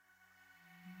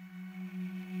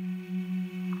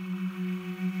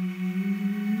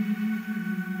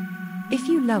If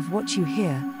you love what you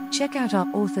hear, check out our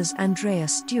authors Andrea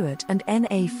Stewart and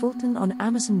N.A. Fulton on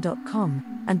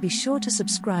Amazon.com, and be sure to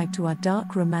subscribe to our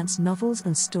dark romance novels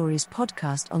and stories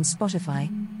podcast on Spotify,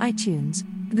 iTunes,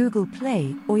 Google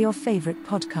Play, or your favorite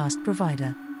podcast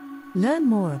provider. Learn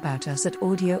more about us at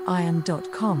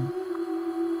audioiron.com.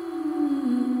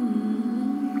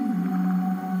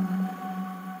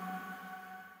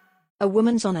 A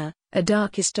Woman's Honor, a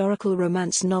dark historical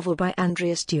romance novel by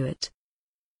Andrea Stewart.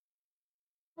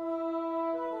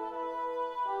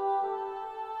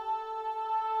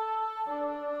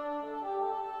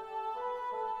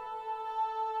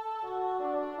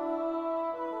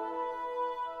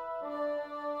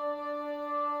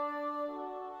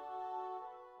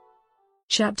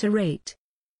 Chapter 8.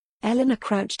 Eleanor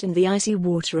crouched in the icy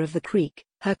water of the creek.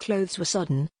 Her clothes were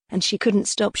sodden, and she couldn't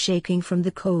stop shaking from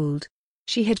the cold.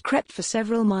 She had crept for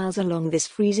several miles along this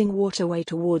freezing waterway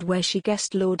toward where she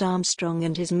guessed Lord Armstrong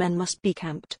and his men must be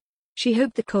camped. She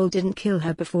hoped the cold didn't kill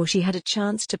her before she had a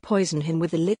chance to poison him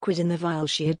with the liquid in the vial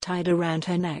she had tied around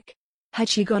her neck. Had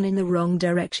she gone in the wrong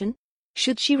direction?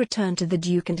 Should she return to the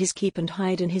Duke and his keep and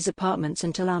hide in his apartments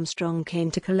until Armstrong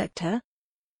came to collect her?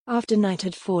 After night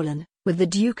had fallen, with the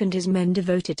Duke and his men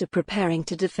devoted to preparing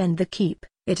to defend the keep,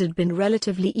 it had been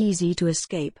relatively easy to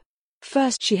escape.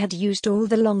 First, she had used all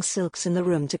the long silks in the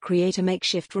room to create a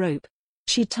makeshift rope.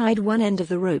 She tied one end of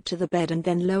the rope to the bed and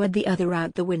then lowered the other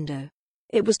out the window.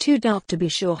 It was too dark to be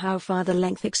sure how far the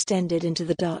length extended into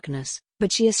the darkness,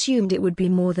 but she assumed it would be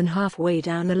more than halfway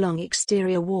down the long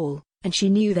exterior wall, and she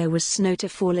knew there was snow to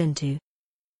fall into.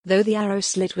 Though the arrow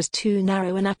slit was too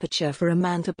narrow an aperture for a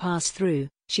man to pass through,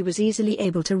 she was easily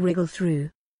able to wriggle through.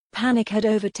 Panic had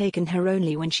overtaken her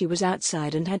only when she was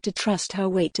outside and had to trust her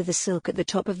weight to the silk at the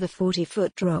top of the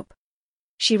 40-foot drop.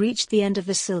 She reached the end of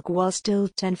the silk while still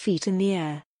 10 feet in the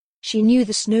air. She knew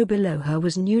the snow below her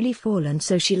was newly fallen,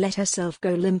 so she let herself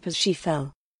go limp as she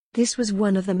fell. This was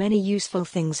one of the many useful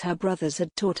things her brothers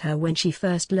had taught her when she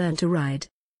first learned to ride.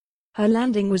 Her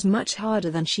landing was much harder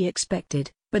than she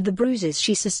expected, but the bruises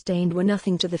she sustained were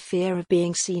nothing to the fear of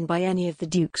being seen by any of the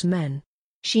Duke's men.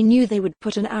 She knew they would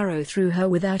put an arrow through her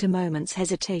without a moment's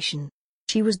hesitation.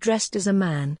 She was dressed as a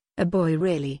man, a boy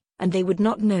really, and they would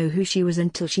not know who she was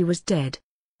until she was dead.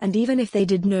 And even if they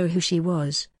did know who she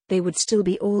was, they would still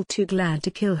be all too glad to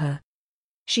kill her.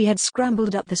 She had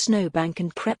scrambled up the snowbank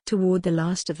and crept toward the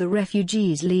last of the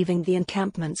refugees leaving the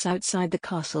encampments outside the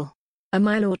castle. A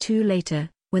mile or two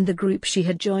later, when the group she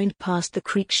had joined passed the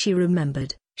creek she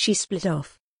remembered, she split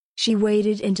off. She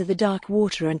waded into the dark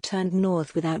water and turned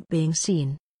north without being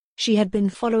seen. She had been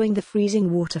following the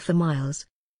freezing water for miles.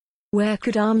 Where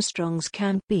could Armstrong's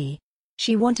camp be?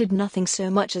 She wanted nothing so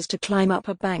much as to climb up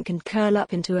a bank and curl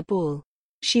up into a ball.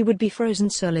 She would be frozen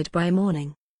solid by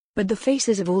morning. But the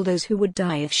faces of all those who would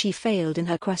die if she failed in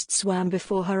her quest swam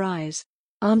before her eyes.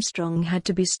 Armstrong had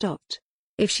to be stopped.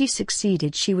 If she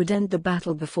succeeded, she would end the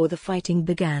battle before the fighting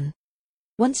began.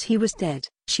 Once he was dead,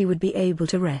 she would be able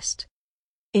to rest.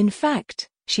 In fact,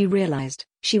 she realized,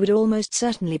 she would almost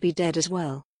certainly be dead as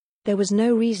well. There was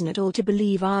no reason at all to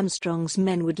believe Armstrong's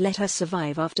men would let her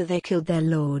survive after they killed their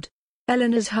lord.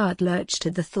 Eleanor's heart lurched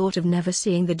at the thought of never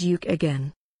seeing the Duke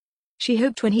again. She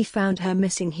hoped when he found her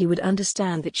missing he would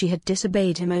understand that she had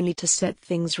disobeyed him only to set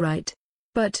things right.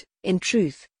 But, in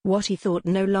truth, what he thought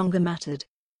no longer mattered.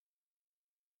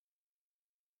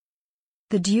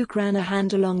 The Duke ran a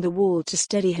hand along the wall to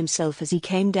steady himself as he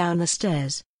came down the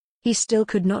stairs. He still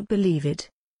could not believe it.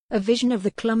 A vision of the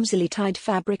clumsily tied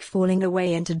fabric falling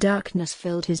away into darkness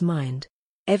filled his mind.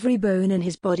 Every bone in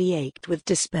his body ached with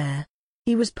despair.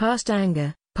 He was past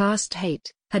anger, past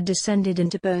hate, had descended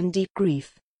into bone-deep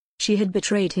grief. She had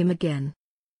betrayed him again.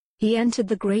 He entered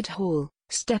the great hall,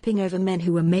 stepping over men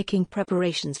who were making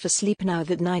preparations for sleep now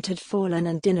that night had fallen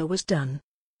and dinner was done.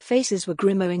 Faces were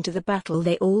grim owing to the battle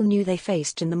they all knew they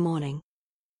faced in the morning.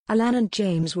 Alan and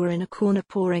James were in a corner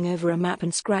poring over a map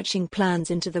and scratching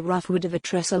plans into the rough wood of a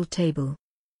trestle table.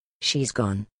 "She's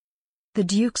gone," the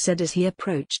Duke said as he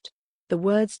approached. The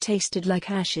words tasted like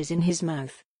ashes in his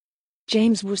mouth.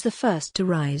 James was the first to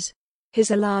rise, his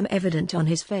alarm evident on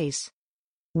his face.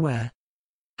 "Where?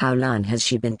 How long has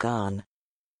she been gone?"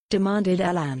 demanded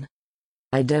Alan.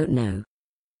 "I don't know,"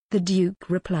 the Duke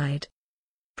replied.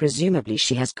 "Presumably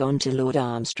she has gone to Lord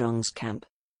Armstrong's camp,"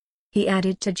 he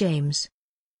added to James.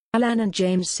 Alan and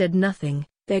James said nothing.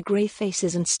 Their grey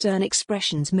faces and stern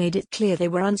expressions made it clear they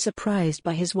were unsurprised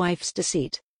by his wife's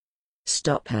deceit.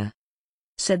 "Stop her,"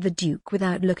 said the Duke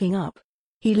without looking up.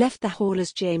 He left the hall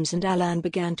as James and Alan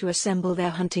began to assemble their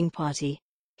hunting party.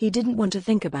 He didn't want to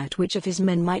think about which of his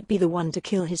men might be the one to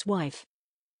kill his wife.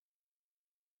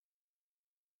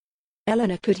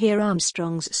 Eleanor could hear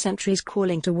Armstrong's sentries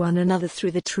calling to one another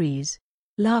through the trees.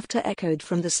 Laughter echoed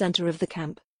from the center of the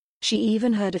camp. She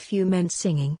even heard a few men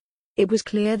singing. It was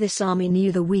clear this army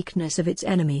knew the weakness of its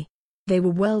enemy. They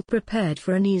were well prepared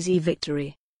for an easy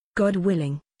victory. God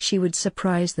willing, she would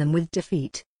surprise them with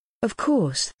defeat. Of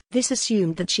course, this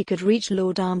assumed that she could reach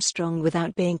Lord Armstrong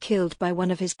without being killed by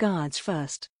one of his guards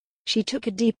first. She took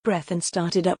a deep breath and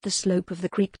started up the slope of the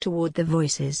creek toward the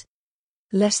voices.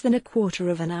 Less than a quarter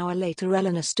of an hour later,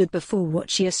 Eleanor stood before what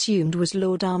she assumed was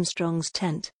Lord Armstrong's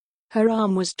tent. Her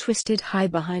arm was twisted high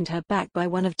behind her back by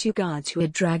one of two guards who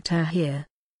had dragged her here.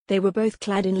 They were both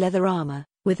clad in leather armor,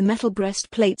 with metal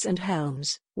breastplates and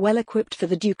helms, well equipped for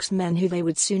the Duke's men who they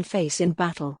would soon face in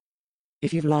battle.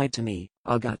 "If you've lied to me,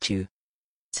 I'll gut you,"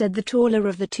 said the taller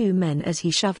of the two men as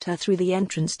he shoved her through the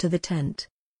entrance to the tent.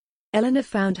 Eleanor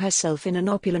found herself in an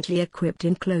opulently equipped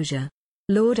enclosure.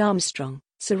 Lord Armstrong,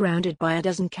 surrounded by a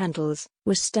dozen candles,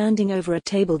 was standing over a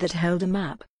table that held a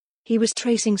map. He was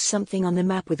tracing something on the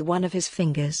map with one of his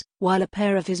fingers, while a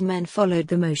pair of his men followed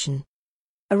the motion.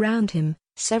 Around him,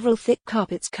 several thick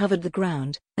carpets covered the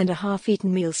ground, and a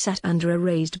half-eaten meal sat under a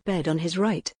raised bed on his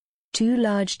right. Two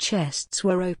large chests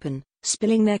were open,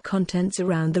 spilling their contents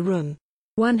around the room.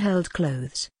 One held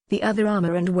clothes, the other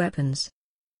armor and weapons.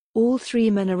 All three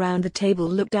men around the table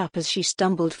looked up as she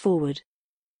stumbled forward.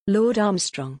 Lord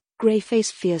Armstrong, grey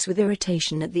face fierce with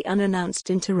irritation at the unannounced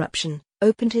interruption,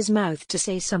 opened his mouth to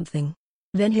say something.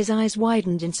 Then his eyes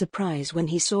widened in surprise when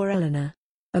he saw Eleanor.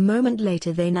 A moment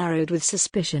later they narrowed with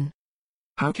suspicion.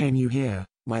 "How came you here,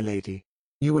 my lady?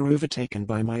 You were overtaken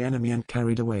by my enemy and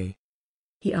carried away,"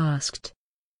 he asked.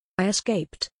 "I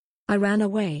escaped. I ran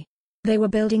away. They were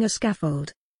building a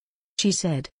scaffold," she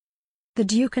said. "The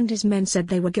Duke and his men said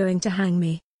they were going to hang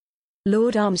me."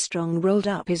 Lord Armstrong rolled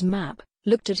up his map,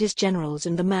 looked at his generals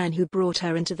and the man who brought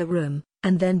her into the room,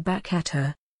 and then back at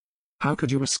her. "How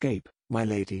could you escape, my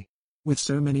lady, with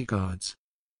so many guards?"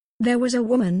 "There was a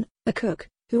woman, a cook,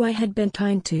 who I had been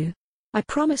kind to. I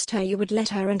promised her you would let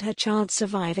her and her child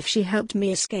survive if she helped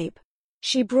me escape.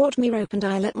 She brought me rope and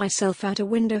I let myself out a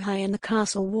window high in the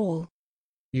castle wall."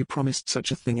 "You promised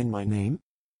such a thing in my name?"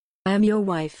 "I am your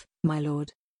wife, my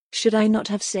lord. Should I not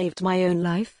have saved my own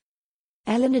life?"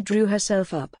 Eleanor drew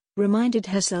herself up, reminded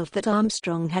herself that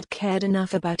Armstrong had cared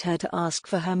enough about her to ask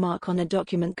for her mark on a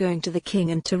document going to the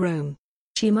king and to Rome.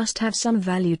 She must have some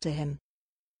value to him.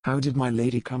 "How did my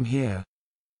lady come here?"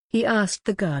 he asked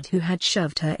the guard who had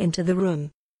shoved her into the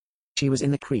room. "She was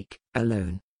in the creek,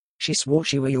 alone. She swore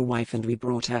she were your wife and we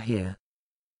brought her here."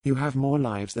 "You have more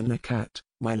lives than a cat,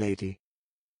 my lady,"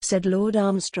 said Lord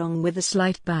Armstrong with a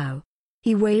slight bow.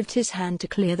 He waved his hand to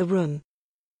clear the room.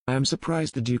 "I am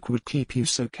surprised the Duke would keep you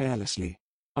so carelessly.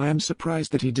 I am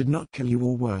surprised that he did not kill you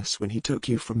or worse when he took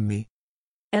you from me."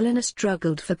 Eleanor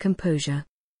struggled for composure.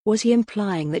 Was he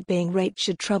implying that being raped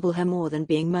should trouble her more than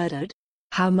being murdered?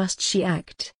 How must she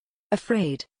act?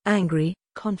 Afraid, angry,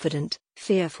 confident,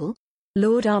 fearful?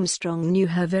 Lord Armstrong knew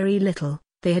her very little,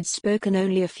 they had spoken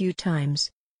only a few times.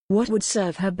 What would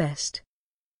serve her best?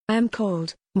 "I am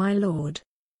cold, my lord.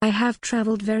 I have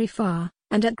traveled very far,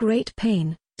 and at great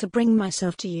pain, to bring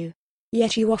myself to you.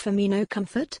 Yet you offer me no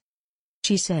comfort?"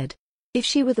 she said. If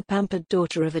she were the pampered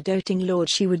daughter of a doting lord,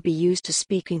 she would be used to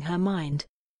speaking her mind.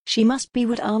 She must be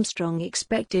what Armstrong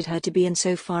expected her to be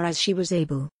insofar as she was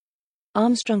able.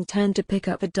 Armstrong turned to pick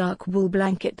up a dark wool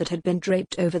blanket that had been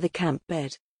draped over the camp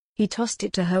bed. He tossed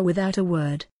it to her without a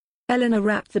word. Eleanor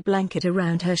wrapped the blanket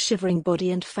around her shivering body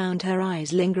and found her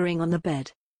eyes lingering on the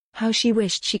bed. How she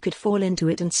wished she could fall into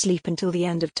it and sleep until the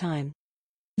end of time.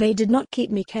 "They did not keep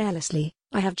me carelessly.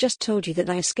 I have just told you that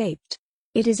I escaped.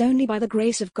 It is only by the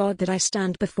grace of God that I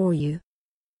stand before you."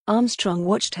 Armstrong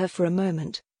watched her for a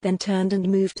moment, then turned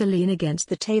and moved to lean against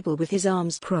the table with his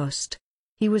arms crossed.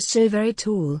 He was so very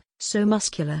tall, so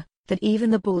muscular, that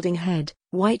even the balding head,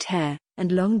 white hair,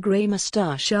 and long grey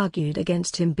moustache argued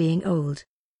against him being old.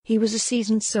 He was a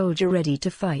seasoned soldier ready to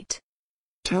fight.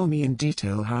 "Tell me in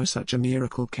detail how such a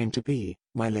miracle came to be,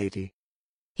 my lady."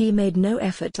 He made no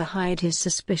effort to hide his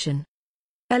suspicion.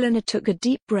 Eleanor took a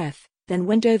deep breath, then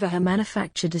went over her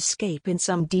manufactured escape in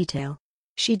some detail.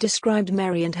 She described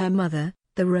Mary and her mother,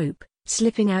 the rope,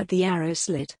 slipping out the arrow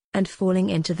slit, and falling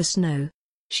into the snow.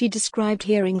 She described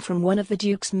hearing from one of the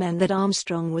Duke's men that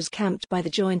Armstrong was camped by the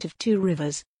joint of two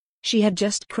rivers. She had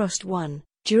just crossed one,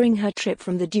 during her trip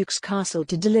from the Duke's castle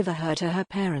to deliver her to her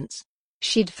parents.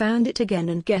 She'd found it again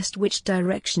and guessed which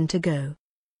direction to go.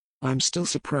 "I'm still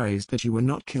surprised that you were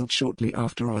not killed shortly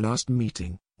after our last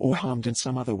meeting, or harmed in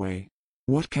some other way.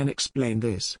 What can explain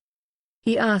this?"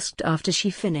 he asked after she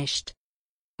finished.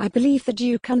 "I believe the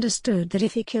Duke understood that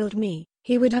if he killed me,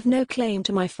 He would have no claim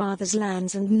to my father's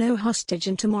lands and no hostage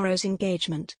in tomorrow's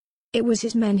engagement. It was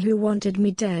his men who wanted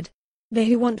me dead. They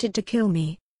who wanted to kill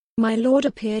me. My lord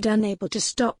appeared unable to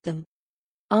stop them.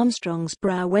 Armstrong's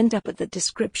brow went up at the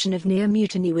description of near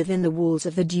mutiny within the walls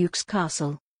of the Duke's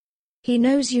castle. He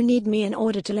knows you need me in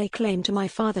order to lay claim to my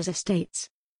father's estates.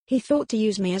 He thought to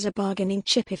use me as a bargaining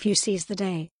chip if you seize the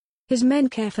day. His men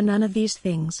care for none of these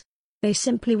things. They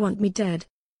simply want me dead.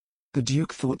 The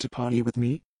Duke thought to parley with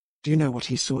me? Do you know what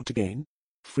he sought to gain?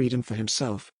 Freedom for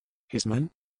himself. His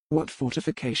men? What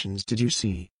fortifications did you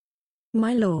see?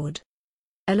 My lord.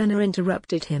 Eleanor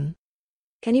interrupted him.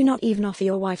 Can you not even offer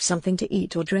your wife something to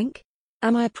eat or drink?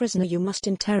 Am I a prisoner you must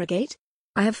interrogate?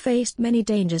 I have faced many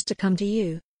dangers to come to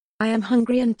you. I am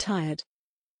hungry and tired.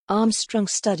 Armstrong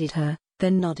studied her,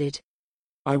 then nodded.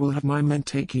 I will have my men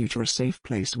take you to a safe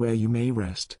place where you may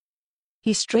rest.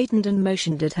 He straightened and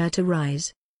motioned at her to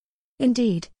rise.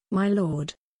 Indeed, my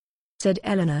lord, said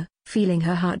Eleanor, feeling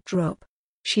her heart drop.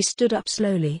 She stood up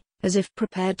slowly, as if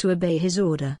prepared to obey his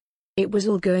order. It was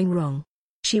all going wrong.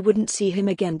 She wouldn't see him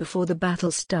again before the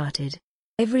battle started.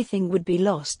 Everything would be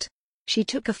lost. She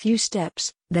took a few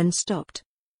steps, then stopped.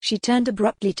 She turned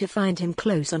abruptly to find him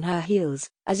close on her heels,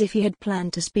 as if he had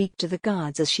planned to speak to the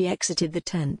guards as she exited the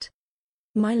tent.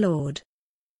 My lord,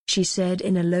 she said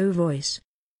in a low voice.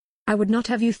 I would not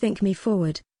have you think me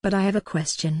forward, but I have a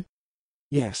question.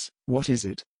 Yes, what is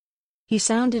it? He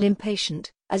sounded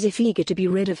impatient, as if eager to be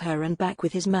rid of her and back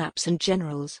with his maps and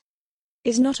generals.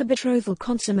 Is not a betrothal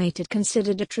consummated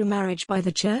considered a true marriage by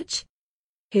the church?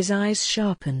 His eyes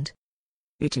sharpened.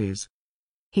 It is,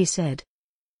 he said.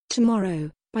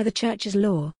 Tomorrow, by the church's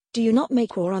law, do you not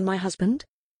make war on my husband?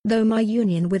 Though my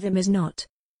union with him is not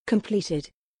completed.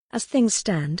 As things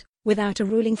stand, without a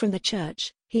ruling from the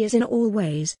church, he is in all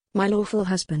ways my lawful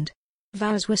husband.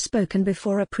 Vows were spoken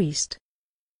before a priest.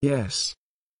 Yes.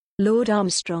 Lord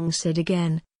Armstrong said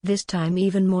again, this time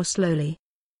even more slowly.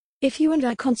 If you and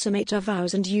I consummate our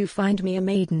vows and you find me a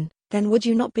maiden, then would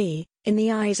you not be, in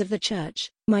the eyes of the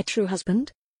church, my true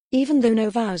husband? Even though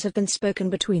no vows have been spoken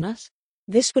between us?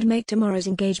 This would make tomorrow's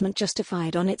engagement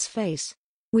justified on its face.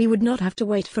 We would not have to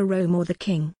wait for Rome or the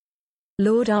king.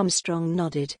 Lord Armstrong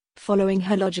nodded, following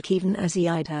her logic even as he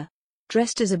eyed her.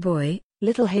 Dressed as a boy,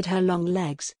 little hid her long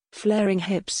legs, flaring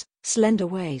hips, slender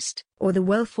waist, or the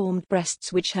well-formed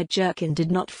breasts which her jerkin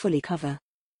did not fully cover.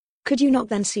 Could you not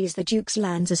then seize the Duke's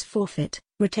lands as forfeit,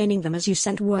 retaining them as you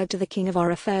sent word to the king of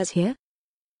our affairs here?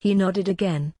 He nodded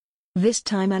again. This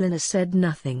time Eleanor said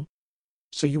nothing.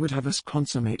 So you would have us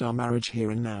consummate our marriage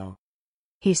here and now?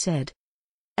 He said.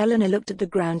 Eleanor looked at the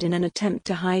ground in an attempt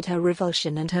to hide her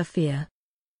revulsion and her fear.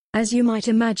 As you might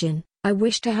imagine, I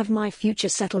wish to have my future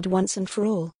settled once and for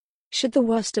all. Should the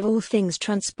worst of all things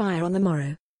transpire on the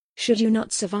morrow, should you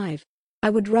not survive, I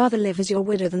would rather live as your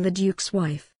widow than the Duke's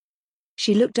wife.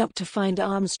 She looked up to find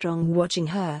Armstrong watching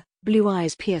her, blue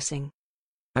eyes piercing.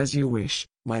 As you wish,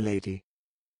 my lady.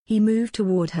 He moved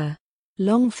toward her.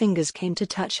 Long fingers came to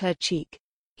touch her cheek.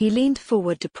 He leaned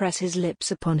forward to press his lips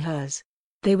upon hers.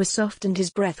 They were soft and his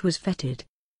breath was fetid.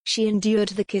 She endured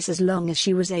the kiss as long as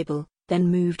she was able, then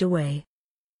moved away.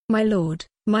 My lord,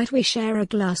 might we share a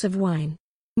glass of wine?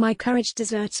 My courage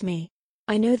deserts me.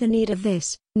 I know the need of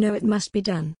this, know it must be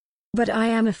done. But I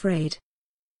am afraid.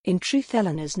 In truth,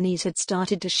 Eleanor's knees had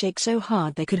started to shake so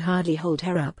hard they could hardly hold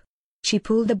her up. She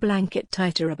pulled the blanket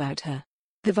tighter about her.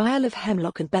 The vial of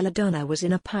hemlock and belladonna was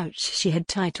in a pouch she had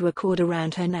tied to a cord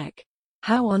around her neck.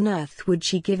 How on earth would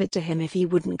she give it to him if he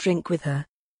wouldn't drink with her?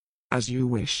 As you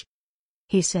wish,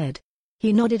 he said.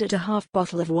 He nodded at a half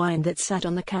bottle of wine that sat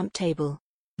on the camp table.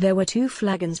 There were 2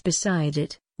 flagons beside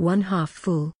it, one half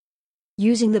full.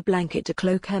 Using the blanket to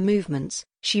cloak her movements,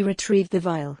 she retrieved the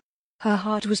vial. Her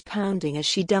heart was pounding as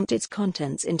she dumped its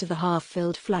contents into the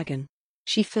half-filled flagon.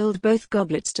 She filled both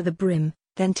goblets to the brim,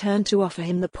 then turned to offer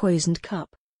him the poisoned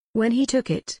cup. When he took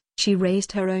it, she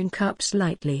raised her own cup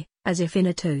slightly, as if in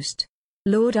a toast.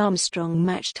 Lord Armstrong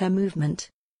matched her movement.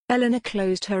 Eleanor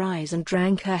closed her eyes and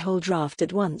drank her whole draught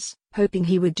at once, hoping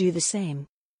he would do the same.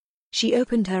 She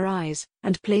opened her eyes,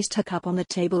 and placed her cup on the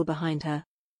table behind her.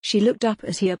 She looked up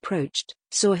as he approached,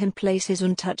 saw him place his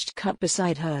untouched cup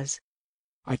beside hers.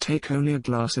 I take only a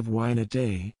glass of wine a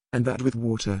day, and that with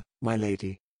water, my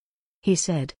lady, he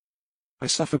said. I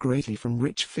suffer greatly from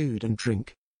rich food and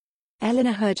drink.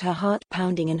 Eleanor heard her heart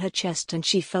pounding in her chest and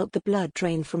she felt the blood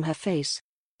drain from her face.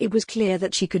 It was clear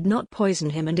that she could not poison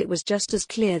him, and it was just as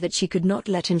clear that she could not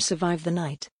let him survive the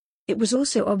night. It was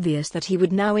also obvious that he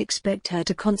would now expect her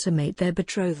to consummate their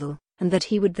betrothal, and that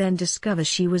he would then discover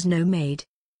she was no maid.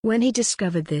 When he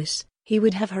discovered this, he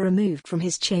would have her removed from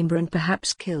his chamber and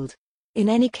perhaps killed. In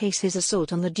any case, his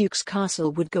assault on the Duke's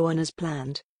castle would go on as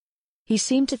planned. He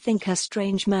seemed to think her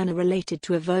strange manner related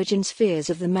to a virgin's fears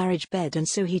of the marriage bed, and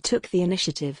so he took the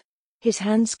initiative. His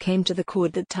hands came to the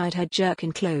cord that tied her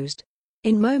jerkin closed.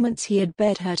 In moments he had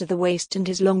bared her to the waist, and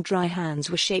his long dry hands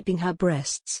were shaping her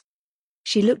breasts.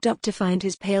 She looked up to find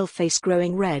his pale face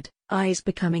growing red, eyes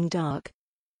becoming dark.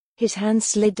 His hands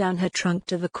slid down her trunk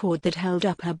to the cord that held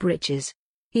up her breeches.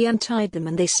 He untied them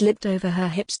and they slipped over her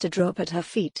hips to drop at her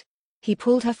feet. He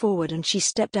pulled her forward and she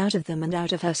stepped out of them and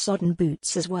out of her sodden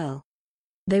boots as well.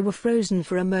 They were frozen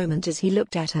for a moment as he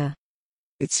looked at her.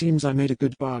 It seems I made a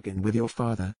good bargain with your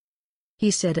father,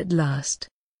 he said at last.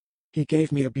 He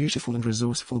gave me a beautiful and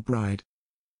resourceful bride.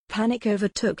 Panic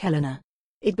overtook Eleanor.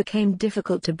 It became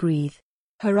difficult to breathe.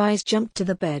 Her eyes jumped to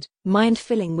the bed, mind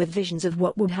filling with visions of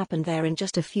what would happen there in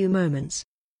just a few moments.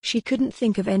 She couldn't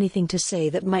think of anything to say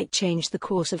that might change the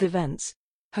course of events.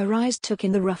 Her eyes took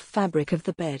in the rough fabric of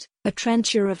the bed, a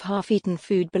trencher of half-eaten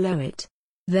food below it.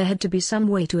 There had to be some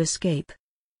way to escape.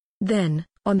 Then,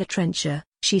 on the trencher,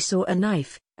 she saw a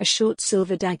knife, a short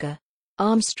silver dagger.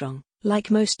 Armstrong,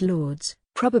 like most lords,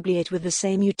 probably ate with the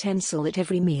same utensil at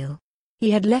every meal.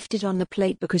 He had left it on the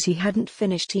plate because he hadn't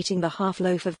finished eating the half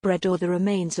loaf of bread or the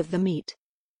remains of the meat.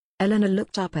 Eleanor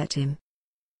looked up at him.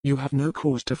 You have no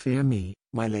cause to fear me,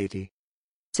 my lady,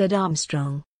 said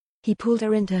Armstrong. He pulled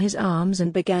her into his arms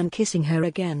and began kissing her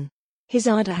again. His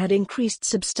ardor had increased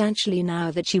substantially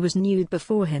now that she was nude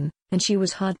before him, and she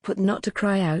was hard put not to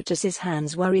cry out as his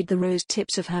hands worried the rose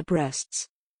tips of her breasts.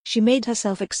 She made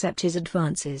herself accept his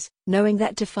advances, knowing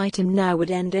that to fight him now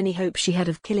would end any hope she had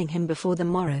of killing him before the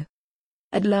morrow.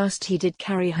 At last he did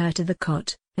carry her to the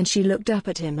cot, and she looked up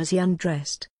at him as he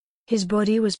undressed. His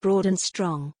body was broad and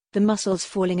strong, the muscles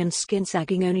falling and skin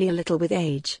sagging only a little with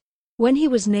age. When he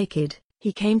was naked,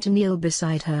 he came to kneel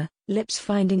beside her, lips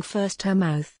finding first her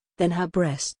mouth, then her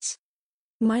breasts.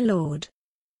 "My lord,"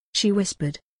 she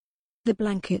whispered. "The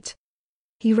blanket."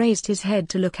 He raised his head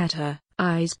to look at her,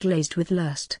 eyes glazed with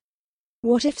lust.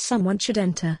 "What if someone should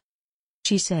enter?"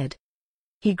 she said.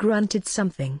 He grunted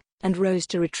something, and rose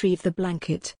to retrieve the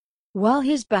blanket. While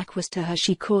his back was to her,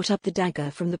 she caught up the dagger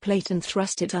from the plate and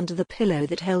thrust it under the pillow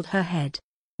that held her head.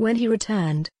 When he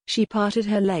returned, she parted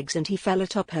her legs and he fell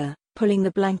atop her, pulling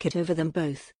the blanket over them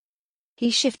both. He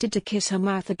shifted to kiss her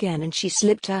mouth again and she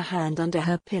slipped her hand under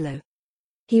her pillow.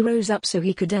 He rose up so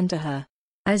he could enter her.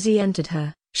 As he entered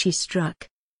her, she struck.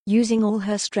 Using all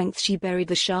her strength, she buried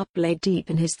the sharp blade deep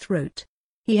in his throat.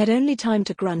 He had only time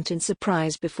to grunt in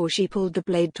surprise before she pulled the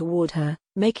blade toward her,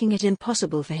 making it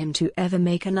impossible for him to ever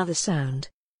make another sound.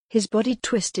 His body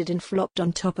twisted and flopped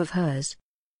on top of hers.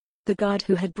 The guard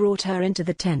who had brought her into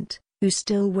the tent, who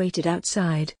still waited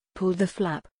outside, pulled the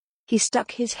flap. He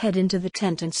stuck his head into the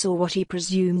tent and saw what he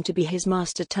presumed to be his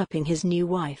master tupping his new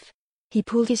wife. He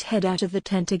pulled his head out of the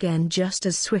tent again just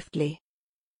as swiftly.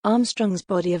 Armstrong's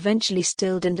body eventually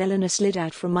stilled and Eleanor slid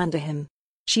out from under him.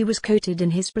 She was coated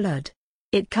in his blood.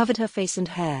 It covered her face and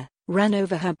hair, ran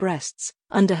over her breasts,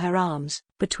 under her arms,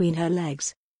 between her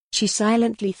legs. She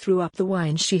silently threw up the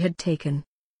wine she had taken.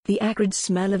 The acrid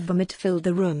smell of vomit filled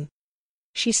the room.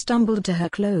 She stumbled to her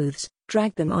clothes,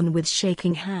 dragged them on with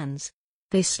shaking hands.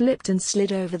 They slipped and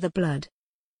slid over the blood.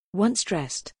 Once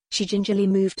dressed, she gingerly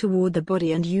moved toward the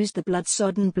body and used the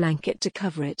blood-sodden blanket to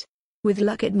cover it. With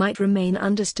luck it might remain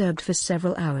undisturbed for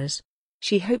several hours.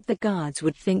 She hoped the guards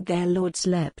would think their lord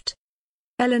slept.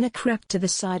 Eleanor crept to the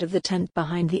side of the tent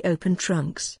behind the open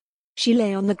trunks. She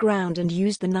lay on the ground and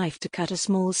used the knife to cut a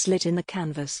small slit in the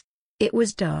canvas. It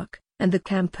was dark, and the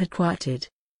camp had quieted.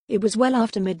 It was well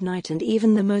after midnight and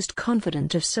even the most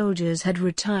confident of soldiers had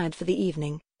retired for the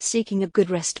evening, seeking a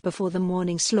good rest before the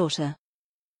morning slaughter.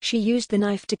 She used the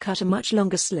knife to cut a much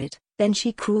longer slit, then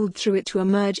she crawled through it to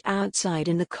emerge outside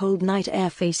in the cold night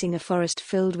air facing a forest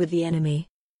filled with the enemy.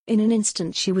 In an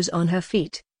instant she was on her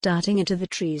feet, darting into the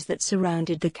trees that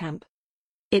surrounded the camp.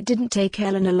 It didn't take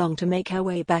Eleanor long to make her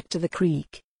way back to the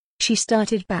creek. She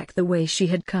started back the way she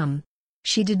had come.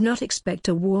 She did not expect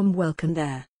a warm welcome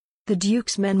there. The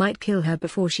Duke's men might kill her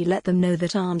before she let them know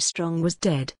that Armstrong was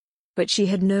dead. But she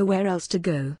had nowhere else to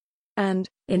go. And,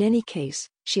 in any case,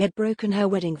 she had broken her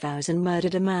wedding vows and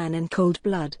murdered a man in cold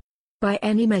blood. By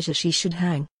any measure she should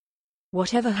hang.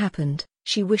 Whatever happened,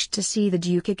 she wished to see the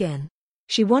Duke again.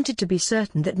 She wanted to be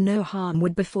certain that no harm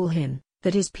would befall him,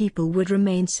 that his people would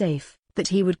remain safe, that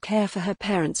he would care for her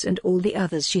parents and all the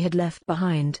others she had left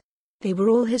behind. They were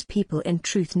all his people in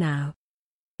truth now.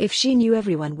 If she knew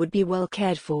everyone would be well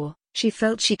cared for, she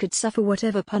felt she could suffer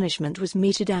whatever punishment was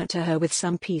meted out to her with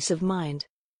some peace of mind.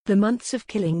 The months of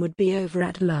killing would be over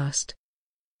at last.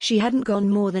 She hadn't gone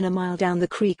more than a mile down the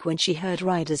creek when she heard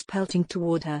riders pelting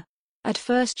toward her. At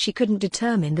first she couldn't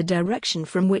determine the direction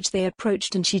from which they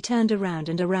approached, and she turned around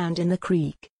and around in the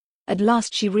creek. At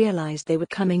last she realized they were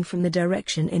coming from the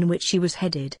direction in which she was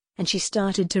headed, and she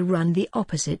started to run the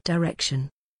opposite direction.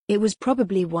 It was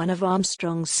probably one of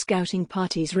Armstrong's scouting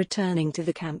parties returning to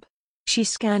the camp. She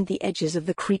scanned the edges of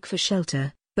the creek for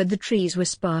shelter, but the trees were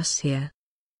sparse here.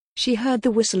 She heard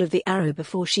the whistle of the arrow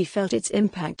before she felt its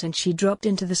impact, and she dropped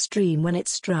into the stream when it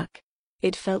struck.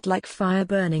 It felt like fire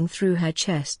burning through her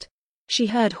chest. She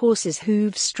heard horses'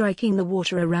 hooves striking the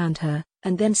water around her,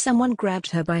 and then someone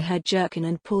grabbed her by her jerkin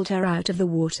and pulled her out of the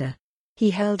water.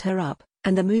 He held her up,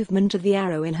 and the movement of the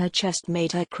arrow in her chest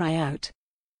made her cry out.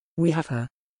 "We have her,"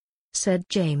 said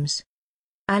James.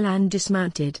 Alan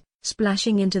dismounted,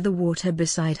 splashing into the water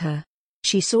beside her.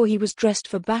 She saw he was dressed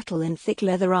for battle in thick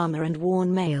leather armor and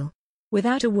worn mail.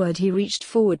 Without a word he reached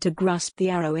forward to grasp the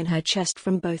arrow in her chest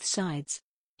from both sides.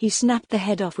 He snapped the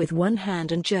head off with one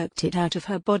hand and jerked it out of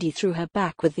her body through her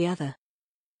back with the other.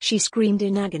 She screamed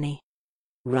in agony.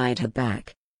 "Ride her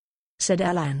back," said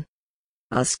Alan.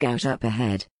 "I'll scout up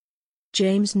ahead."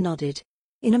 James nodded.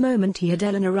 In a moment he had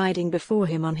Eleanor riding before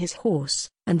him on his horse,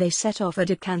 and they set off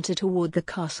at a canter toward the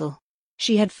castle.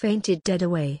 She had fainted dead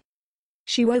away.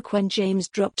 She woke when James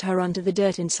dropped her onto the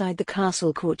dirt inside the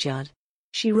castle courtyard.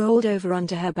 She rolled over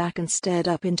onto her back and stared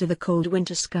up into the cold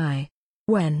winter sky.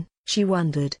 When, she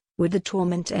wondered, would the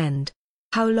torment end?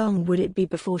 How long would it be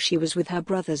before she was with her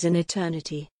brothers in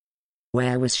eternity?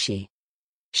 Where was she?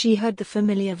 She heard the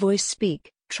familiar voice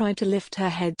speak, tried to lift her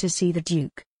head to see the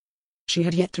Duke. She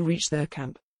had yet to reach their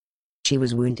camp. She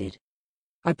was wounded.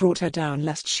 I brought her down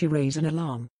lest she raise an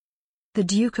alarm. The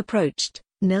Duke approached,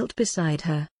 knelt beside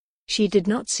her. She did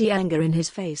not see anger in his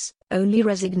face, only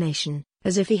resignation,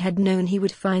 as if he had known he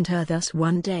would find her thus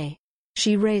one day.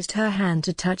 She raised her hand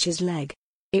to touch his leg.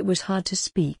 It was hard to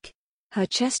speak. Her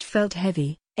chest felt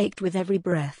heavy, ached with every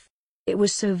breath. It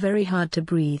was so very hard to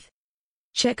breathe.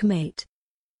 "Checkmate,"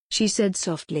 she said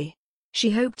softly.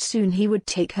 She hoped soon he would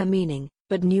take her meaning,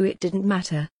 but knew it didn't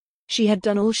matter. She had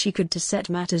done all she could to set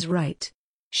matters right.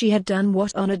 She had done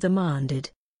what honor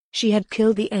demanded. She had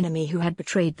killed the enemy who had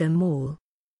betrayed them all.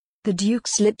 The Duke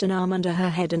slipped an arm under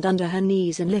her head and under her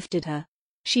knees and lifted her.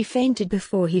 She fainted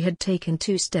before he had taken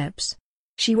 2 steps.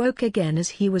 She woke again as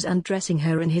he was undressing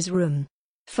her in his room.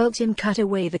 Felt him cut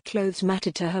away the clothes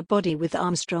matted to her body with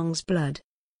Armstrong's blood.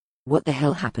 "What the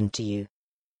hell happened to you?"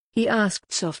 he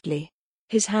asked softly.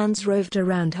 His hands roved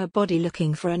around her body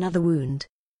looking for another wound.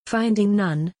 Finding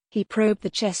none, he probed the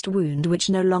chest wound which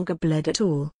no longer bled at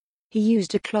all. He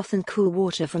used a cloth and cool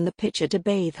water from the pitcher to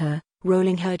bathe her,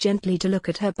 rolling her gently to look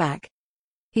at her back.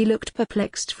 He looked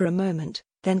perplexed for a moment,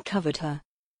 then covered her.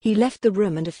 He left the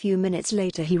room and a few minutes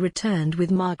later he returned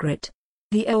with Margaret.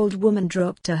 The old woman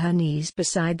dropped to her knees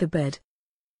beside the bed.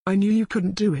 "I knew you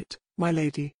couldn't do it, my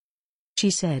lady,"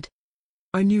 she said.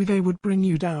 "I knew they would bring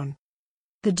you down."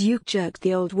 The Duke jerked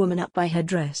the old woman up by her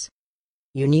dress.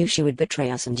 "You knew she would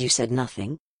betray us and you said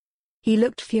nothing?" He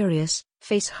looked furious,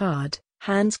 face hard,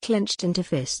 hands clenched into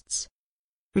fists.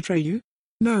 "Betray you?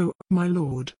 No, my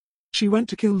lord. She went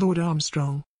to kill Lord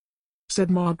Armstrong," said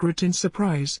Margaret in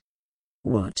surprise.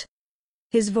 "What?"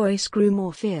 His voice grew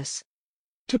more fierce.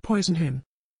 "To poison him.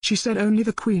 She said only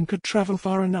the Queen could travel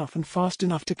far enough and fast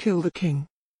enough to kill the king."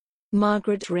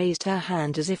 Margaret raised her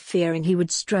hand as if fearing he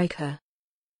would strike her.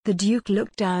 The Duke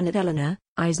looked down at Eleanor,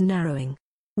 eyes narrowing.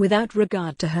 Without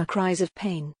regard to her cries of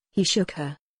pain, he shook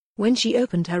her. When she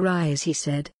opened her eyes he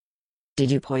said,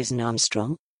 "Did you poison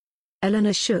Armstrong?"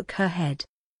 Eleanor shook her head.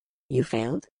 "You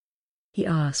failed?" he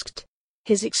asked.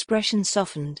 His expression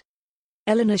softened.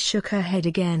 Eleanor shook her head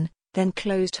again, then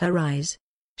closed her eyes.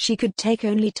 She could take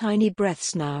only tiny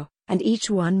breaths now, and each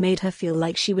one made her feel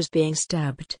like she was being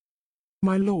stabbed.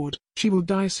 "My lord, she will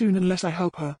die soon unless I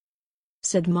help her,"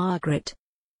 said Margaret.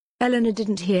 Eleanor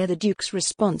didn't hear the Duke's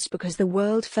response because the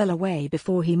world fell away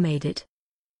before he made it.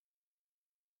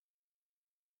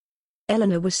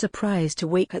 Eleanor was surprised to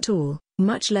wake at all,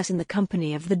 much less in the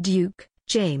company of the Duke,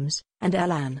 James, and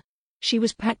Alan. She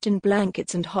was packed in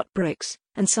blankets and hot bricks,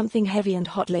 and something heavy and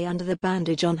hot lay under the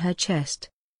bandage on her chest.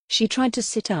 She tried to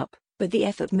sit up, but the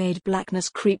effort made blackness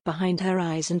creep behind her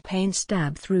eyes and pain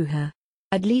stab through her.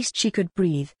 At least she could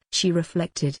breathe, she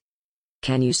reflected.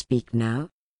 "Can you speak now?"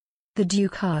 the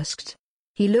Duke asked.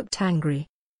 He looked angry.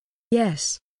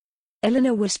 "Yes,"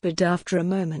 Eleanor whispered after a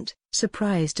moment,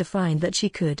 surprised to find that she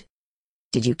could.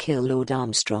 "Did you kill Lord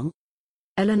Armstrong?"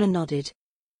 Eleanor nodded.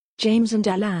 James and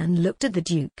Alan looked at the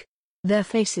Duke. Their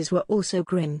faces were also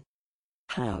grim.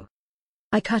 "How?"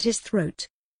 "I cut his throat,"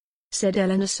 said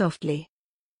Eleanor softly.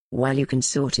 "While you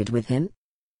consorted with him?"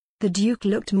 The Duke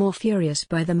looked more furious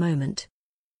by the moment.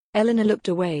 Eleanor looked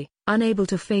away, unable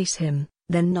to face him,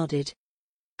 then nodded.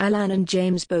 Alan and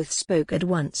James both spoke at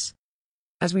once.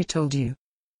 As we told you.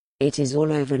 It is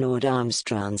all over Lord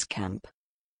Armstrong's camp.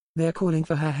 They're calling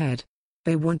for her head.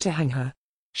 They want to hang her.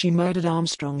 She murdered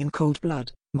Armstrong in cold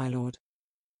blood, my lord.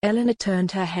 Eleanor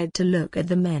turned her head to look at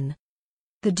the men.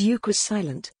 The Duke was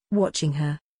silent, watching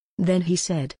her. Then he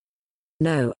said,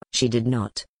 No, she did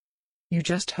not. You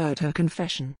just heard her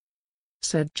confession,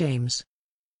 said James.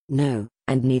 No,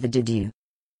 and neither did you.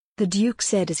 The Duke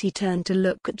said as he turned to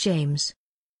look at James.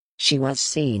 She was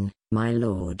seen, my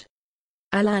lord.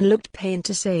 Alan looked pained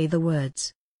to say the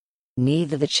words.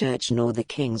 Neither the church nor the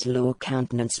king's law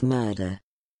countenance murder.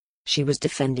 She was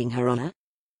defending her honor?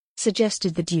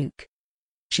 Suggested the Duke.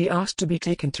 She asked to be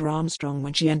taken to Armstrong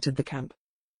when she entered the camp,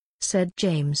 said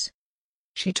James.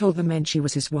 She told the men she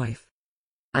was his wife.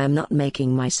 I am not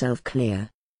making myself clear,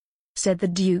 said the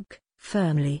Duke,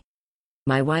 firmly.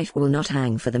 My wife will not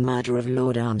hang for the murder of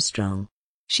Lord Armstrong.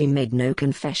 She made no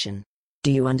confession.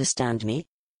 Do you understand me?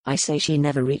 I say she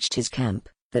never reached his camp,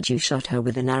 that you shot her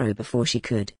with an arrow before she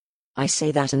could. I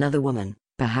say that another woman,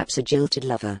 perhaps a jilted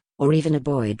lover, or even a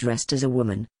boy dressed as a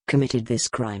woman, committed this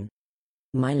crime.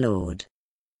 My lord.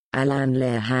 Alan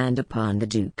lay a hand upon the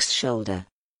Duke's shoulder.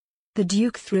 The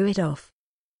Duke threw it off.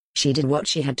 She did what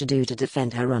she had to do to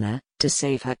defend her honor, to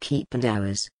save her keep and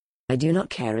ours. I do not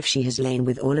care if she has lain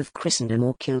with all of Christendom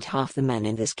or killed half the men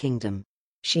in this kingdom.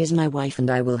 She is my wife and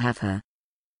I will have her.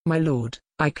 My lord,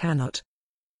 I cannot.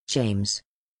 James,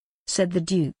 said the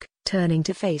Duke, turning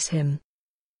to face him.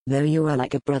 Though you are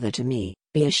like a brother to me,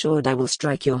 be assured I will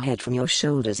strike your head from your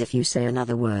shoulders if you say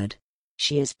another word.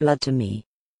 She is blood to me.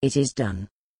 It is done.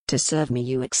 To serve me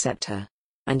you accept her.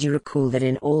 And you recall that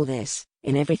in all this,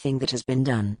 in everything that has been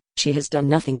done, she has done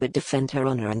nothing but defend her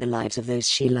honor and the lives of those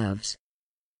she loves.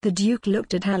 The Duke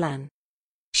looked at Alan.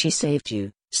 She saved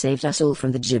you, saved us all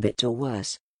from the gibbet or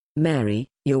worse. Mary,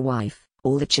 your wife,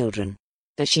 all the children.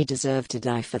 Does she deserve to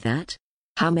die for that?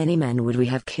 How many men would we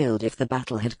have killed if the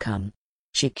battle had come?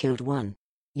 She killed one.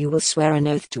 You will swear an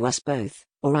oath to us both,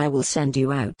 or I will send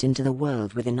you out into the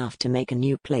world with enough to make a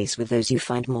new place with those you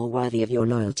find more worthy of your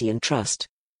loyalty and trust.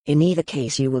 In either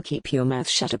case you will keep your mouth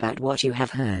shut about what you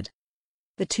have heard.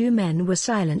 The two men were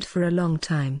silent for a long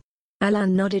time.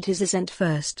 Alan nodded his assent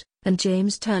first, and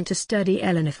James turned to study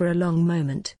Eleanor for a long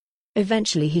moment.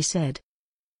 Eventually he said,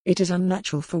 It is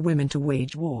unnatural for women to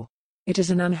wage war. It is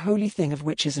an unholy thing of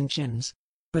witches and jinns.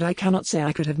 But I cannot say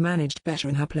I could have managed better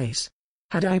in her place.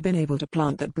 Had I been able to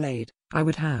plant that blade, I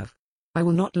would have. I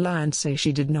will not lie and say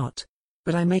she did not.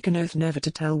 But I make an oath never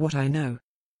to tell what I know.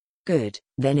 Good,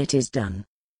 then it is done.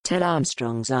 Tell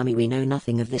Armstrong's army we know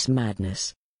nothing of this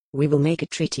madness. We will make a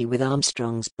treaty with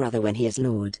Armstrong's brother when he is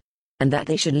lord. And that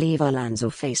they should leave our lands or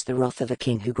face the wrath of a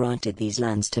king who granted these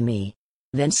lands to me.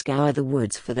 Then scour the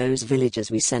woods for those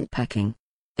villagers we sent packing.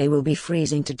 They will be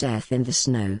freezing to death in the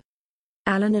snow.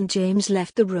 Alan and James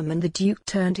left the room and the Duke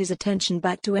turned his attention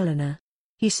back to Eleanor.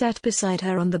 He sat beside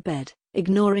her on the bed,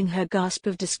 ignoring her gasp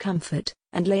of discomfort,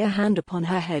 and lay a hand upon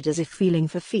her head as if feeling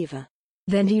for fever.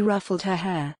 Then he ruffled her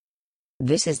hair.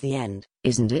 This is the end,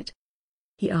 isn't it?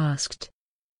 He asked.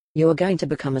 You are going to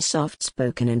become a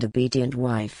soft-spoken and obedient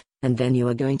wife, and then you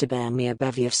are going to bear me a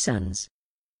bevy of sons.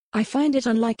 I find it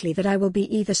unlikely that I will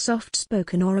be either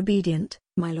soft-spoken or obedient,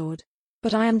 my lord.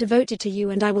 But I am devoted to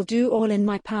you and I will do all in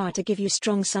my power to give you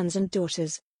strong sons and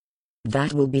daughters.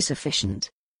 That will be sufficient,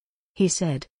 he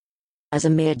said. As a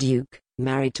mere duke,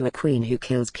 married to a queen who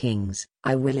kills kings,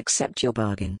 I will accept your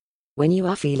bargain. When you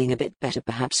are feeling a bit better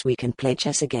perhaps we can play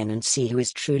chess again and see who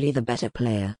is truly the better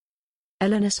player.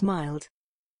 Eleanor smiled.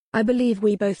 I believe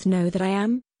we both know that I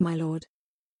am, my lord.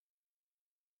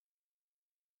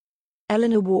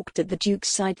 Eleanor walked at the Duke's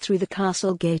side through the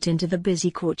castle gate into the busy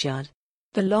courtyard.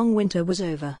 The long winter was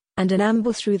over, and an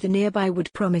amble through the nearby wood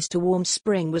promised a warm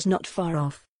spring was not far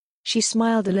off. She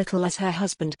smiled a little as her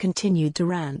husband continued to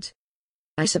rant.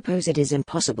 I suppose it is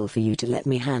impossible for you to let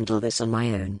me handle this on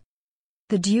my own,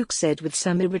 the Duke said with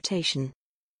some irritation.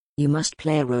 You must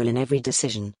play a role in every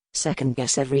decision,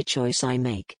 second-guess every choice I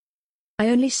make. I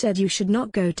only said you should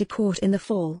not go to court in the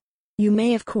fall. You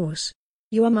may of course.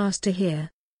 You are master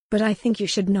here. But I think you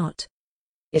should not.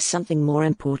 Is something more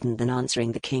important than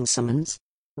answering the king's summons?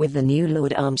 With the new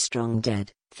Lord Armstrong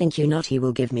dead, think you not he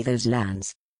will give me those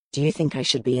lands? Do you think I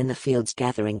should be in the fields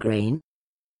gathering grain?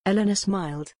 Eleanor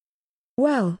smiled.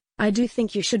 Well, I do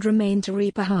think you should remain to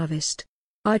reap a harvest.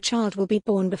 Our child will be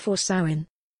born before Samhain.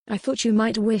 I thought you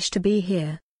might wish to be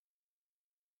here.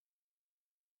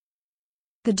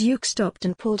 The Duke stopped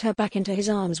and pulled her back into his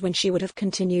arms when she would have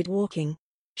continued walking.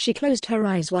 She closed her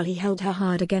eyes while he held her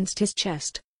hard against his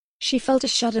chest. She felt a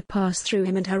shudder pass through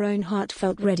him and her own heart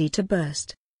felt ready to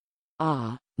burst.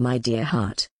 Ah, my dear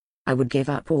heart. I would give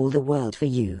up all the world for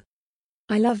you.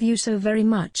 I love you so very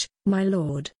much, my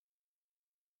lord.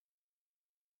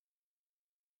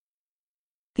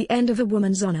 The End of a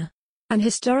Woman's Honor. An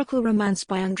historical romance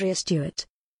by Andrea Stuart.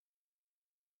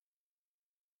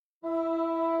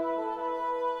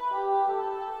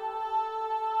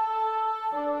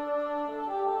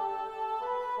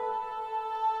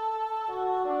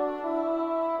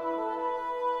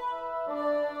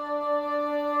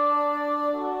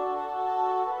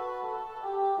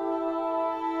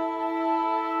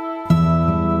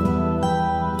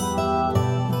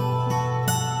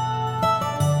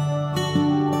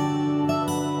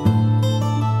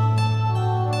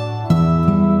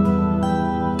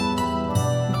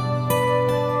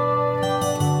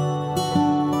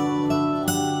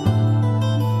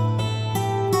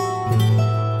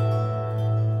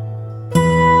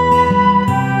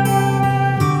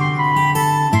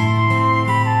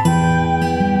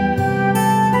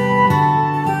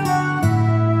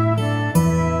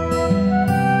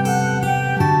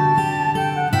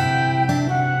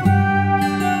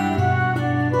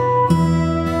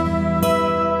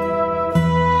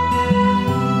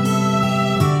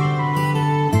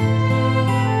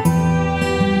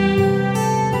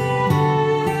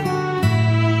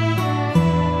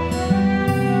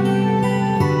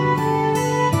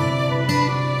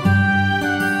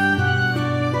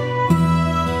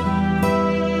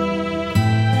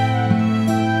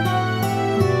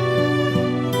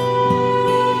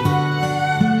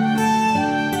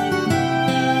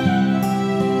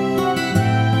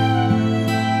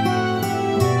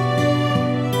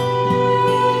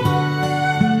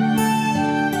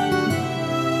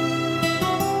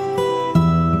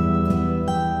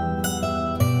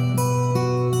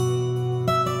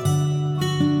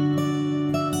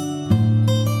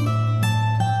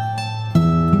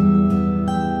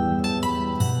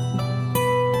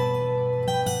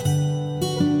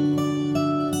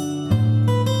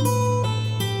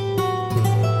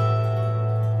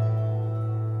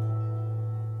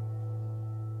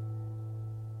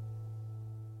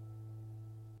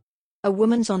 A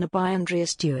Woman's Honor by Andrea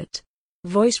Stuart.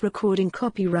 Voice recording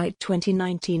copyright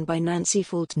 2019 by Nancy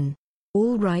Fulton.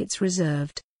 All rights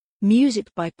reserved. Music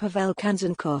by Pavel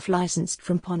Kanzankov, licensed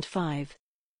from Pond5.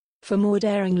 For more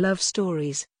daring love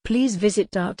stories, please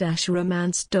visit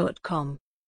dark-romance.com.